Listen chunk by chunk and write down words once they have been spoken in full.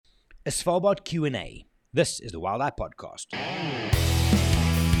A Svalbard Q&A. This is the Wild Eye Podcast.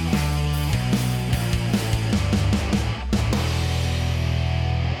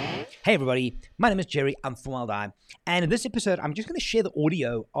 Hey everybody, my name is Jerry, I'm from Wild Eye, and in this episode I'm just going to share the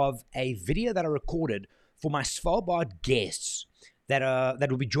audio of a video that I recorded for my Svalbard guests that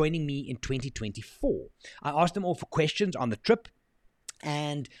will be joining me in 2024. I asked them all for questions on the trip,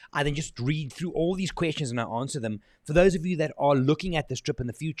 and I then just read through all these questions and I answer them. For those of you that are looking at this trip in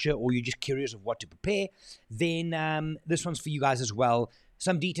the future, or you're just curious of what to prepare, then this one's for you guys as well.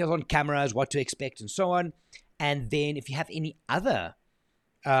 Some details on cameras, what to expect, and so on. And then if you have any other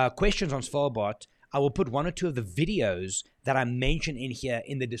questions on Svalbard, I will put one or two of the videos that I mentioned in here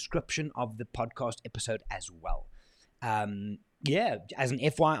in the description of the podcast episode as well. As an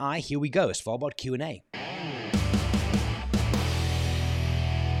FYI, here we go, a Svalbard Q&A.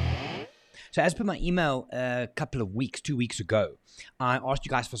 So as per my email a couple of weeks, 2 weeks ago, I asked you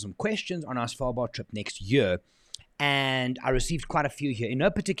guys for some questions on our Svalbard trip next year, and I received quite a few here. In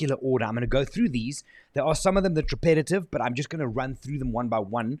no particular order, I'm going to go through these. There are some of them that's repetitive, but I'm just going to run through them one by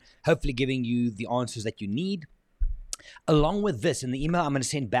one, hopefully giving you the answers that you need. Along with this, in the email I'm going to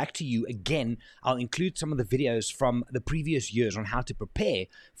send back to you, again, I'll include some of the videos from the previous years on how to prepare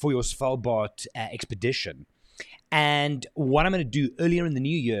for your Svalbard expedition. And what I'm going to do earlier in the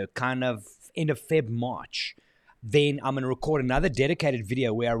new year, kind of end of Feb, March, then I'm going to record another dedicated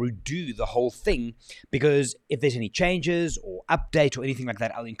video where I redo the whole thing, because if there's any changes or updates or anything like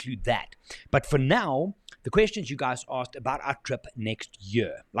that, I'll include that. But for now, the questions you guys asked about our trip next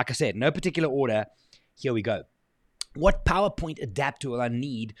year. Like I said, no particular order. Here we go. What PowerPoint adapter will I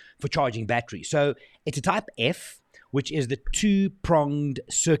need for charging batteries? So it's a type F, which is the two-pronged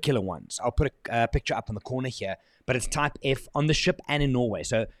circular ones. I'll put a picture up on the corner here, but it's type F on the ship and in Norway.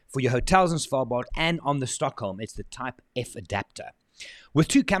 So for your hotels in Svalbard and on the Stockholm, it's the type F adapter. With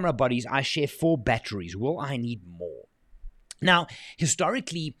two camera bodies, I share 4 batteries. Will I need more? Now,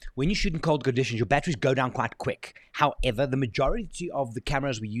 historically, when you shoot in cold conditions, your batteries go down quite quick. However, the majority of the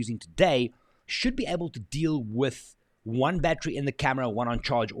cameras we're using today should be able to deal with one battery in the camera, one on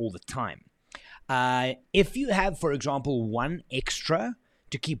charge all the time. If you have, for example, one extra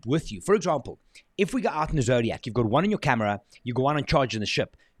to keep with you, for example, if we go out in the Zodiac, you've got one in your camera, you've got one on charge in the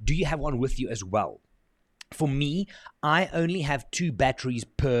ship, do you have one with you as well? For me, I only have 2 batteries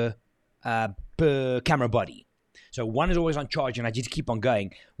per camera body. So one is always on charge and I just keep on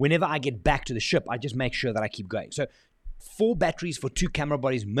going. Whenever I get back to the ship, I just make sure that I keep going. So 4 batteries for 2 camera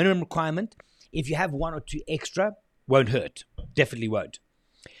bodies, minimum requirement. If you have 1 or 2 extra, won't hurt. Definitely won't.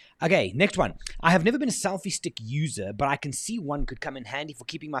 Okay, next one. I have never been a selfie stick user, but I can see one could come in handy for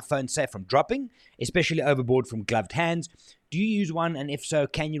keeping my phone safe from dropping, especially overboard from gloved hands. Do you use one? And if so,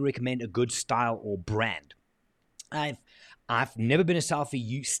 can you recommend a good style or brand? I've never been a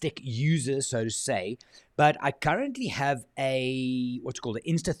selfie stick user, so to say, but I currently have what's called an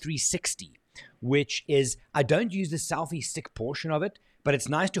Insta360, which is, I don't use the selfie stick portion of it, but it's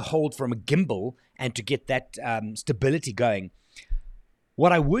nice to hold from a gimbal and to get that stability going.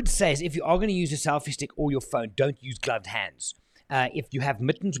 What I would say is if you are going to use a selfie stick or your phone, don't use gloved hands. If you have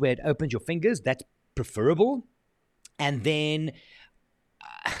mittens where it opens your fingers, that's preferable. And then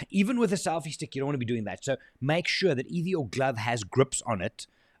even with a selfie stick, you don't want to be doing that. So make sure that either your glove has grips on it,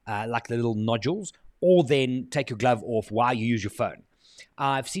 like the little nodules, or then take your glove off while you use your phone.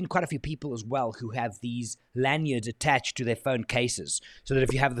 I've seen quite a few people as well who have these lanyards attached to their phone cases, so that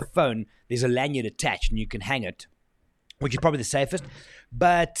if you have the phone, there's a lanyard attached and you can hang it, which is probably the safest.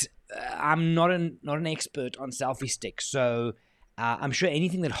 But I'm not an expert on selfie sticks, so I'm sure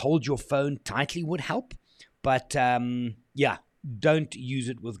anything that holds your phone tightly would help. But don't use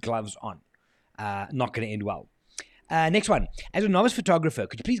it with gloves on. Not going to end well. Next one. As a novice photographer,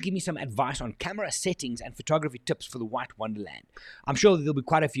 could you please give me some advice on camera settings and photography tips for the White Wonderland? I'm sure there'll be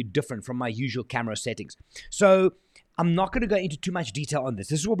quite a few different from my usual camera settings. So I'm not going to go into too much detail on this.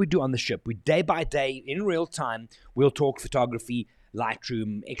 This is what we do on the ship. We day by day, in real time, we'll talk photography,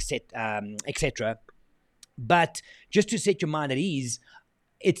 Lightroom, etc. But just to set your mind at ease,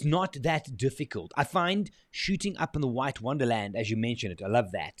 it's not that difficult. I find shooting up in the White Wonderland, as you mentioned it, I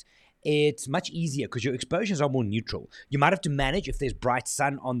love that. It's much easier because your exposures are more neutral. You might have to manage if there's bright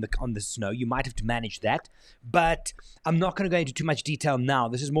sun on the snow. You might have to manage that. But I'm not going to go into too much detail now.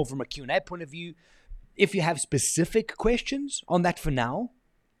 This is more from a Q&A point of view. If you have specific questions on that for now,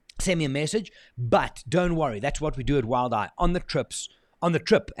 send me a message. But don't worry, that's what we do at Wild Eye. On the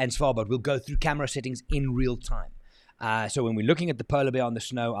trip and Svalbard, we'll go through camera settings in real time. So when we're looking at the polar bear on the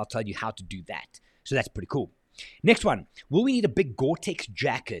snow, I'll tell you how to do that. So that's pretty cool. Next one, will we need a big Gore-Tex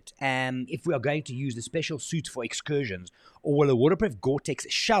jacket if we are going to use the special suits for excursions, or will a waterproof Gore-Tex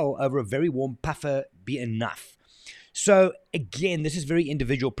shell over a very warm puffer be enough? So again, this is very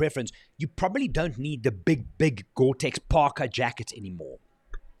individual preference. You probably don't need the big Gore-Tex parka jackets anymore.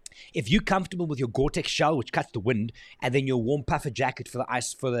 If you're comfortable with your Gore-Tex shell, which cuts the wind, and then your warm puffer jacket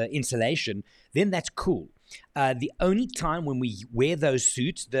for the insulation, then that's cool. The only time when we wear those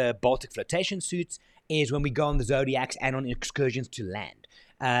suits, the Baltic flotation suits, is when we go on the Zodiacs and on excursions to land.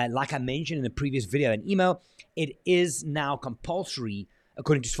 Like I mentioned in the previous video and email, it is now compulsory,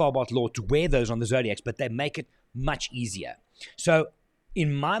 according to Svalbard law, to wear those on the Zodiacs, but they make it much easier. So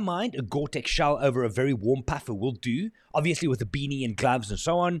in my mind, a Gore-Tex shell over a very warm puffer will do, obviously with a beanie and gloves and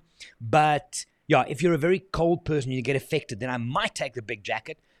so on. But yeah, if you're a very cold person and you get affected, then I might take the big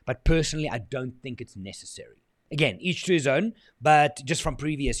jacket. But personally, I don't think it's necessary. Again, each to his own, but just from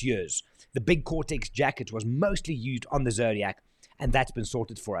previous years, the big Gore-Tex jacket was mostly used on the Zodiac, and that's been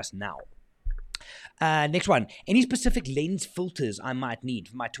sorted for us now. Next one, any specific lens filters I might need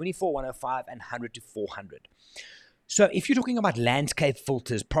for my 24-105 and 100-400? So if you're talking about landscape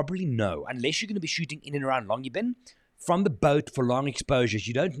filters, probably no, unless you're going to be shooting in and around Longyearbyen. From the boat for long exposures,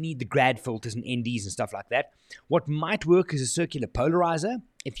 you don't need the grad filters and NDs and stuff like that. What might work is a circular polarizer.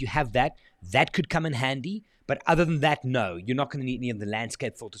 If you have that, that could come in handy. But other than that, no, you're not going to need any of the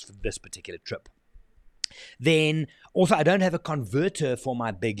landscape filters for this particular trip. Then, also, I don't have a converter for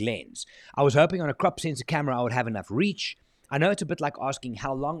my big lens. I was hoping on a crop sensor camera I would have enough reach. I know it's a bit like asking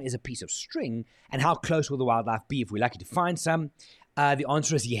how long is a piece of string and how close will the wildlife be if we're lucky to find some. The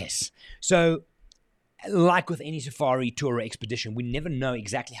answer is yes. So, like with any safari, tour, or expedition, we never know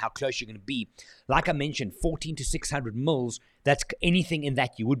exactly how close you're going to be. Like I mentioned, 14 to 600 mils, that's anything in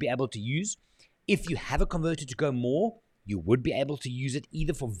that you would be able to use. If you have a converter to go more, you would be able to use it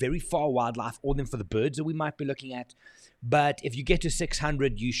either for very far wildlife or then for the birds that we might be looking at. But if you get to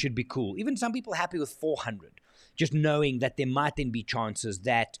 600, you should be cool. Even some people are happy with 400, just knowing that there might then be chances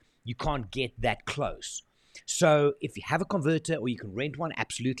that you can't get that close. So if you have a converter or you can rent one,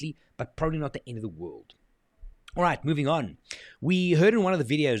 absolutely, but probably not the end of the world. All right, moving on. We heard in one of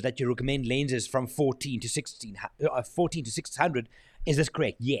the videos that you recommend lenses from 14 to 600. Is this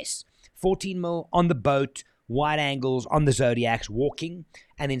correct? Yes. 14 mil on the boat, wide angles on the Zodiacs walking,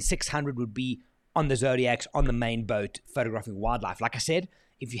 and then 600 would be on the Zodiacs on the main boat photographing wildlife. Like I said,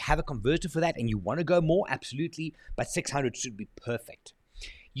 if you have a converter for that and you want to go more, absolutely, but 600 should be perfect.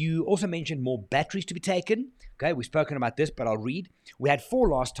 You also mentioned more batteries to be taken. Okay, we've spoken about this, but I'll read. We had 4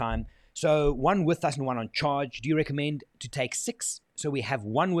 last time, so 1 with us and 1 on charge. Do you recommend to take 6? So we have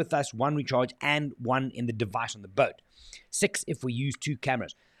 1 with us, 1 recharge, and 1 in the device on the boat. 6 if we use 2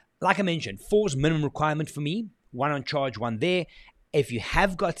 cameras. Like I mentioned, 4 is minimum requirement for me. 1 on charge, 1 there. If you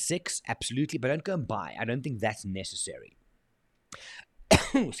have got 6, absolutely, but don't go and buy. I don't think that's necessary.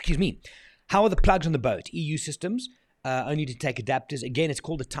 Excuse me. How are the plugs on the boat? EU systems, only to take adapters. Again, it's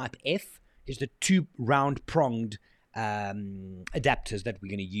called a Type F. It's the 2 round-pronged adapters that we're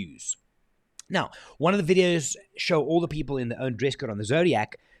going to use. Now, one of the videos show all the people in their own dress code on the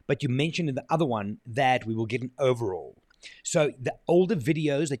Zodiac, but you mentioned in the other one that we will get an overall. So the older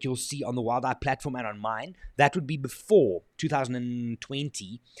videos that you'll see on the Wildlife platform and on mine, that would be before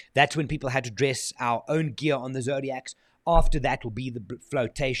 2020. That's when people had to dress our own gear on the Zodiacs. After that will be the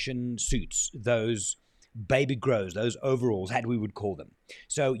flotation suits, those baby grows, those overalls, as we would call them.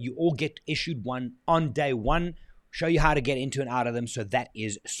 So you all get issued one on day 1, show you how to get into and out of them, so that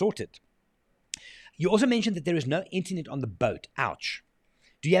is sorted. You also mentioned that there is no internet on the boat. Ouch.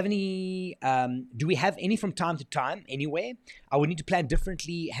 Do you have any, do we have any from time to time anywhere? I would need to plan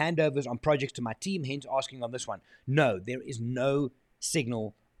differently handovers on projects to my team, hence asking on this one. No, there is no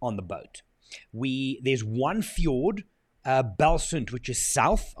signal on the boat. There's one fjord, Belsund, which is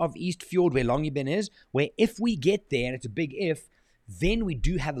south of East Fjord where Longyearbyen is, where if we get there, and it's a big if, then we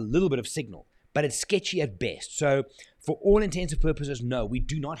do have a little bit of signal, but it's sketchy at best. So for all intents and purposes, no, we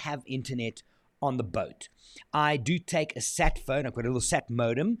do not have internet on the boat. I do take a sat phone. I've got a little sat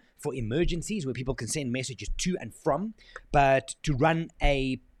modem for emergencies where people can send messages to and from, but to run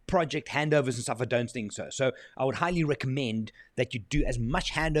a project handovers and stuff, I don't think so. So I would highly recommend that you do as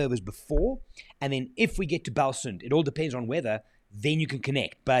much handovers before, and then if we get to Belsund, it all depends on weather, then you can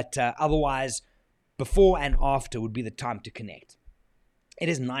connect. But otherwise, before and after would be the time to connect. It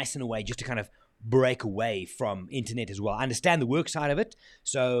is nice in a way just to kind of break away from internet as well. I understand the work side of it,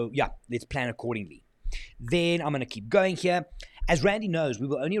 so yeah, let's plan accordingly. Then I'm going to keep going here. As Randy knows, we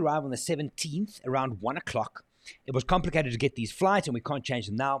will only arrive on the 17th around 1 o'clock. It was complicated to get these flights and we can't change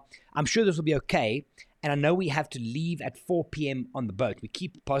them now. I'm sure this will be okay, and I know we have to leave at 4 p.m. on the boat. We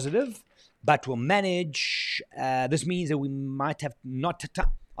keep positive. but we'll manage. This means that we might have not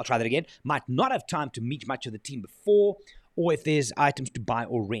I'll try that again. Might not have time to meet much of the team before, or if there's items to buy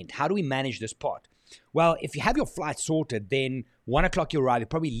or rent. How do we manage this part? Well, if you have your flight sorted, then 1 o'clock you arrive. You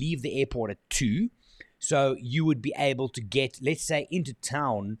probably leave the airport at 2. So you would be able to get, let's say, into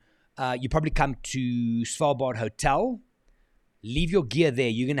town. You probably come to Svalbard Hotel, leave your gear there.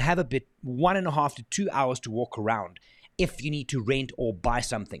 You're going to have 1.5 to 2 hours to walk around if you need to rent or buy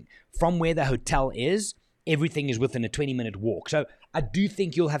something. From where the hotel is, everything is within a 20-minute walk. So I do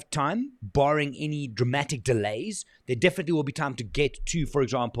think you'll have time, barring any dramatic delays. There definitely will be time to get to, for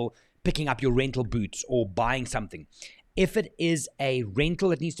example, picking up your rental boots or buying something. If it is a rental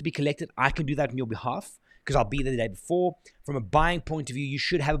that needs to be collected, I can do that on your behalf because I'll be there the day before. From a buying point of view, you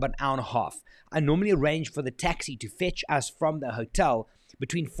should have about an hour and a half. I normally arrange for the taxi to fetch us from the hotel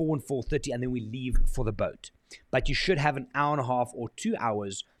between 4 and 4:30, and then we leave for the boat. But you should have an hour and a half or 2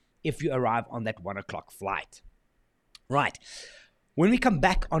 hours if you arrive on that 1 o'clock flight. Right. When we come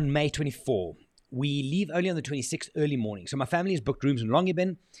back on May 24, we leave only on the 26th early morning. So my family has booked rooms in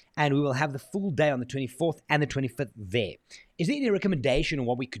Longyearbyen, and we will have the full day on the 24th and the 25th there. Is there any recommendation on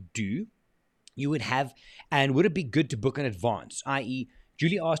what we could do? You would have, and would it be good to book in advance? I.e.,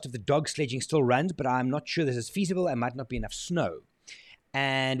 Julie asked if the dog sledging still runs, but I'm not sure this is feasible and might not be enough snow.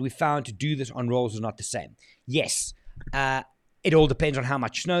 And we found to do this on rolls is not the same. Yes, it all depends on how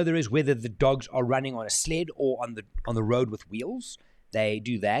much snow there is, whether the dogs are running on a sled or on the road with wheels. They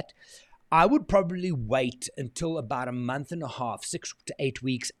do that. I would probably wait until about a month and a half, 6 to 8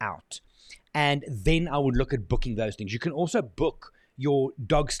 weeks out. And then I would look at booking those things. You can also book your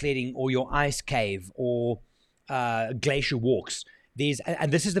dog sledding or your ice cave or glacier walks.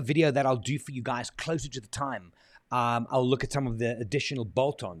 And this is the video that I'll do for you guys closer to the time. I'll look at some of the additional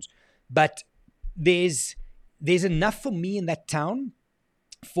bolt-ons. But there's enough for me in that town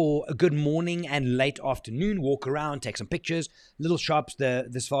for a good morning and late afternoon walk around, take some pictures, little shops. The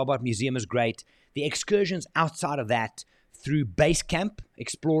Svalbard Museum is great. The excursions outside of that through Base Camp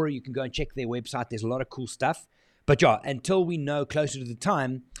Explorer, you can go and check their website. There's a lot of cool stuff. But yeah, until we know closer to the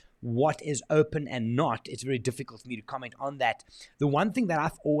time what is open and not, it's very difficult for me to comment on that. The one thing that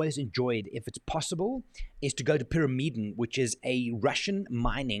I've always enjoyed, if it's possible, is to go to Pyramiden, which is a Russian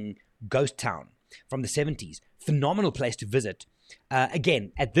mining ghost town from the 70s. Phenomenal place to visit.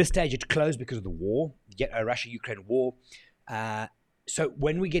 Again, at this stage, it's closed because of the war, Russia-Ukraine war. So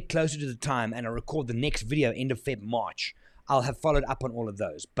when we get closer to the time and I record the next video, end of Feb, March, I'll have followed up on all of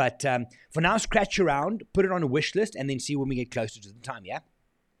those. But for now, scratch around, put it on a wish list, and then see when we get closer to the time, yeah?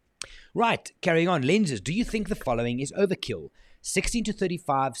 Right, carrying on. Lenses. Do you think the following is overkill? 16 to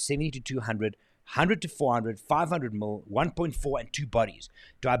 35, 70 to 200, 100 to 400, 500 mil, 1.4, and 2 bodies.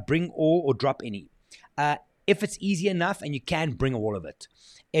 Do I bring all or drop any? If it's easy enough and you can, bring all of it.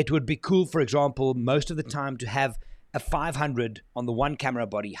 It would be cool, for example, most of the time to have a 500 on the one camera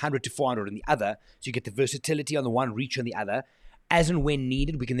body, 100 to 400 on the other, so you get the versatility on the one, reach on the other. As and when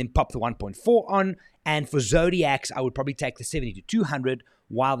needed, we can then pop the 1.4 on, and for Zodiacs, I would probably take the 70 to 200,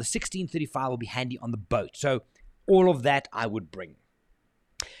 while the 1635 will be handy on the boat. So all of that I would bring.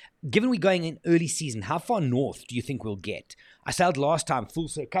 Given we're going in early season, how far north do you think we'll get? I sailed last time, full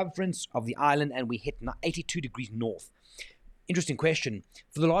circumference of the island, and we hit 82 degrees north. Interesting question.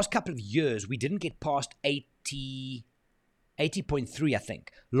 For the last couple of years, we didn't get past 80.3, I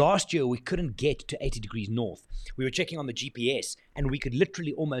think. Last year, we couldn't get to 80 degrees north. We were checking on the GPS, and we could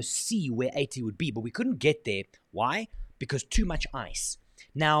literally almost see where 80 would be, but we couldn't get there. Why? Because too much ice.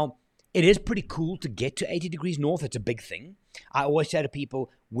 Now, it is pretty cool to get to 80 degrees north. It's a big thing. I always say to people,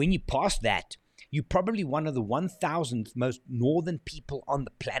 when you pass that, you're probably one of the 1,000th most northern people on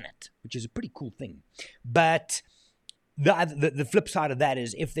the planet, which is a pretty cool thing. But the flip side of that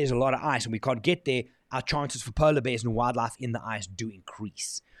is if there's a lot of ice and we can't get there, our chances for polar bears and wildlife in the ice do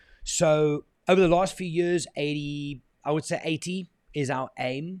increase. So over the last few years, 80, I would say 80 is our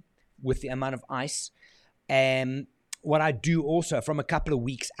aim with the amount of ice. What I do also, from a couple of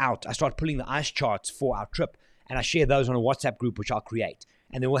weeks out, I start pulling the ice charts for our trip, and I share those on a WhatsApp group, which I'll create,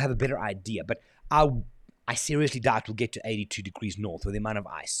 and then we'll have a better idea. But I seriously doubt we'll get to 82 degrees north with the amount of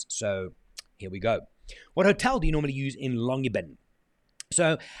ice. So here we go. What hotel do you normally use in Longyearbyen?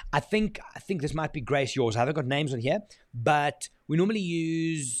 So I think this might be Grace yours. I haven't got names on here, but we normally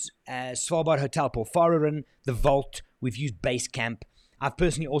use Svalbard Hotel Polfarerin, the Vault. We've used Base Camp. I've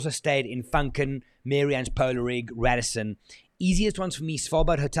personally also stayed in Funken, Marianne's Polar Rig, Radisson. Easiest ones for me,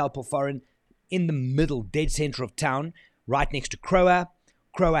 Svalbard Hotel Polfarerin, in the middle, dead center of town, right next to Croa.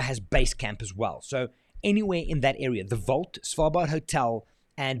 Croa has Base Camp as well. So anywhere in that area, the Vault, Svalbard Hotel,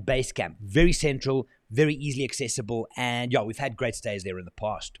 and Base Camp. Very central, very easily accessible, and yeah, we've had great stays there in the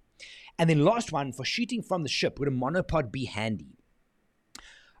past. And then last one, for shooting from the ship, would a monopod be handy?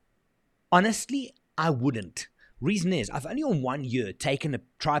 Honestly, I wouldn't. Reason is, I've only on 1 year taken a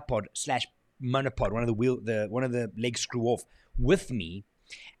tripod / monopod, one of the legs screw off with me.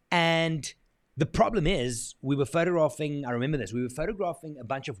 And the problem is, I remember this, we were photographing a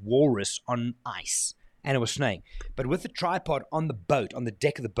bunch of walrus on ice, and it was snowing. But with the tripod on the boat, on the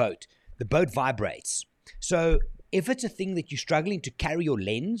deck of the boat vibrates. So if it's a thing that you're struggling to carry your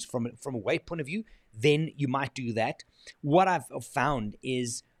lens from a weight point of view, then you might do that. What I've found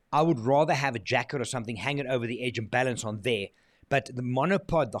is I would rather have a jacket or something, hang it over the edge and balance on there. But the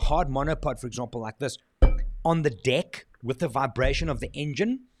monopod, the hard monopod, for example, like this, on the deck with the vibration of the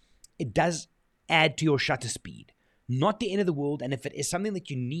engine, it does add to your shutter speed. Not the end of the world, and if it is something that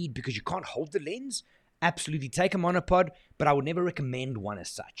you need because you can't hold the lens, absolutely take a monopod, but I would never recommend one as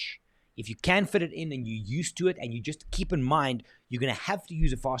such. If you can fit it in and you're used to it and you just keep in mind you're going to have to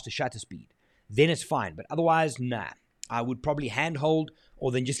use a faster shutter speed, then it's fine. But otherwise, nah. I would probably handhold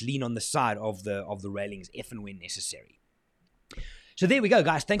or then just lean on the side of the railings if and when necessary. So there we go,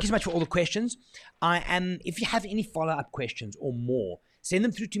 guys. Thank you so much for all the questions. If you have any follow-up questions or more, send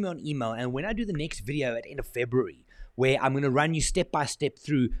them through to me on email. And when I do the next video at the end of February, where I'm going to run you step by step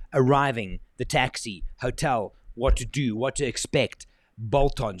through arriving, the taxi, hotel, what to do, what to expect,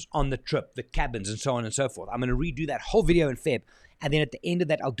 bolt-ons on the trip, the cabins, and so on and so forth. I'm going to redo that whole video in Feb. And then at the end of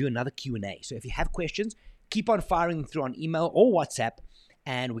that, I'll do another Q&A. So if you have questions, keep on firing them through on email or WhatsApp,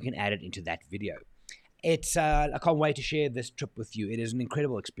 and we can add it into that video. I can't wait to share this trip with you. It is an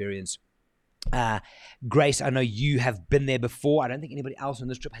incredible experience. Grace, I know you have been there before. I don't think anybody else on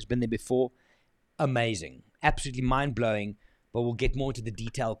this trip has been there before. Amazing. Absolutely mind-blowing, but we'll get more into the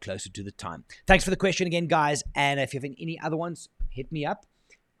detail closer to the time. Thanks for the question again, guys, and if you have any other ones, hit me up.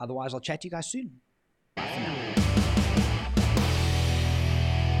 Otherwise, I'll chat to you guys soon. Bye for now.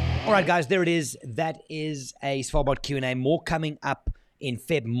 All right, guys, there it is. That is a Svalbard Q&A. More coming up in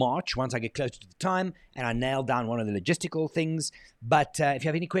March, once I get closer to the time and I nail down one of the logistical things. But if you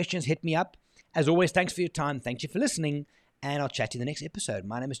have any questions, hit me up. As always, thanks for your time. Thank you for listening, and I'll chat to you in the next episode.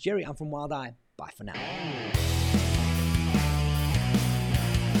 My name is Jerry. I'm from Wild Eye. Bye for now.